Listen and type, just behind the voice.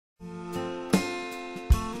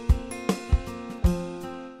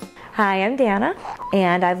Hi, I'm Dana,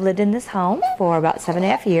 and I've lived in this home for about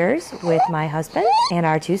 7.5 years with my husband and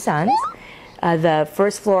our 2 sons. The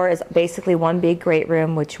first floor is basically one big great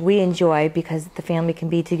room, which we enjoy because the family can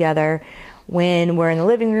be together when we're in the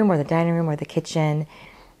living room or the dining room or the kitchen.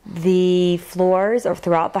 The floors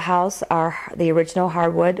throughout the house are the original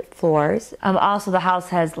hardwood floors. Also, the house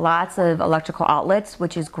has lots of electrical outlets,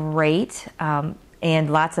 which is great,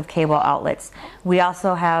 and lots of cable outlets. We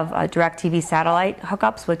also have DirecTV satellite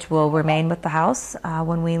hookups, which will remain with the house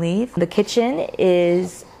when we leave. The kitchen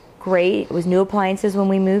is great. It was new appliances when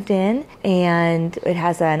we moved in, and it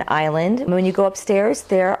has an island. When you go upstairs,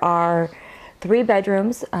 there are 3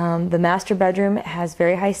 bedrooms. The master bedroom has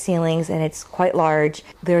very high ceilings and it's quite large.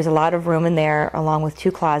 There's a lot of room in there along with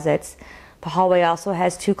 2 closets. The hallway also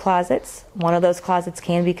has 2 closets. One of those closets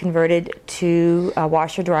can be converted to a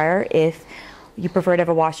washer dryer if you prefer to have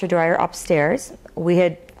a washer dryer upstairs. We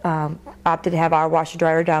had opted to have our washer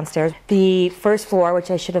dryer downstairs. The first floor, which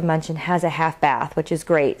I should have mentioned, has a half bath, which is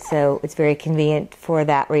great. So it's very convenient for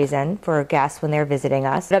that reason for guests when they're visiting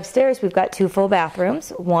us. But upstairs, we've got 2 full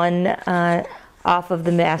bathrooms, one off of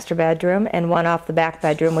the master bedroom and one off the back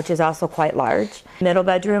bedroom, which is also quite large. Middle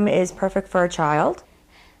bedroom is perfect for a child.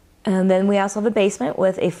 And then we also have a basement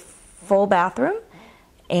with a full bathroom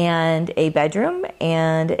and a bedroom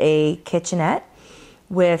and a kitchenette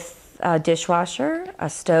with a dishwasher, a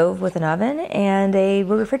stove with an oven, and a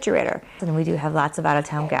refrigerator. And we do have lots of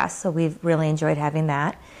out-of-town guests, so we've really enjoyed having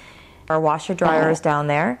that. Our washer dryer is down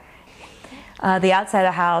there. The outside of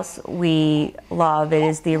the house we love. It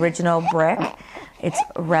is the original brick. It's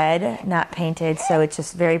red, not painted, so it's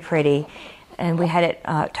just very pretty. And we had it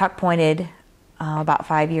tuck-pointed about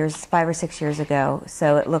 5 or 6 years ago,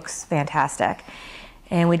 so it looks fantastic.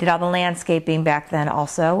 And we did all the landscaping back then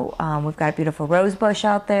also. We've got a beautiful rose bush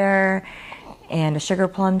out there and a sugar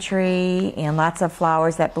plum tree and lots of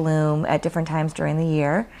flowers that bloom at different times during the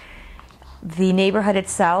year. The neighborhood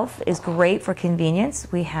itself is great for convenience.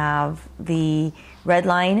 We have the Red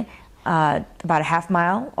Line about a half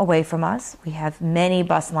mile away from us. We have many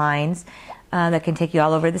bus lines that can take you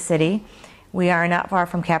all over the city. We are not far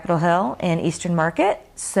from Capitol Hill and Eastern Market,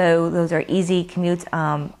 so those are easy commutes,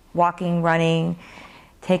 walking, running,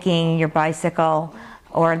 taking your bicycle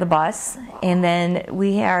or the bus. And then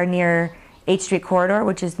we are near 8th Street Corridor,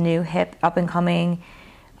 which is new, hip, up-and-coming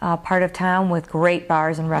part of town with great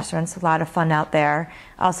bars and restaurants, a lot of fun out there.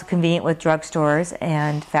 Also convenient with drugstores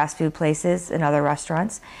and fast food places and other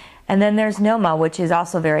restaurants. And then there's Noma, which is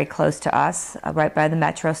also very close to us, right by the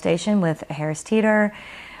metro station with a Harris Teeter,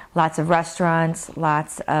 lots of restaurants,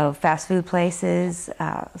 lots of fast food places.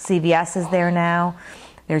 CVS is there now.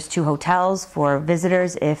 There's 2 hotels for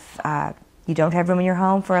visitors. If you don't have room in your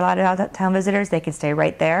home for a lot of out-of-town visitors, they can stay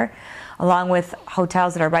right there, along with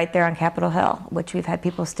hotels that are right there on Capitol Hill, which we've had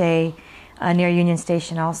people stay near Union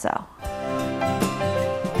Station also.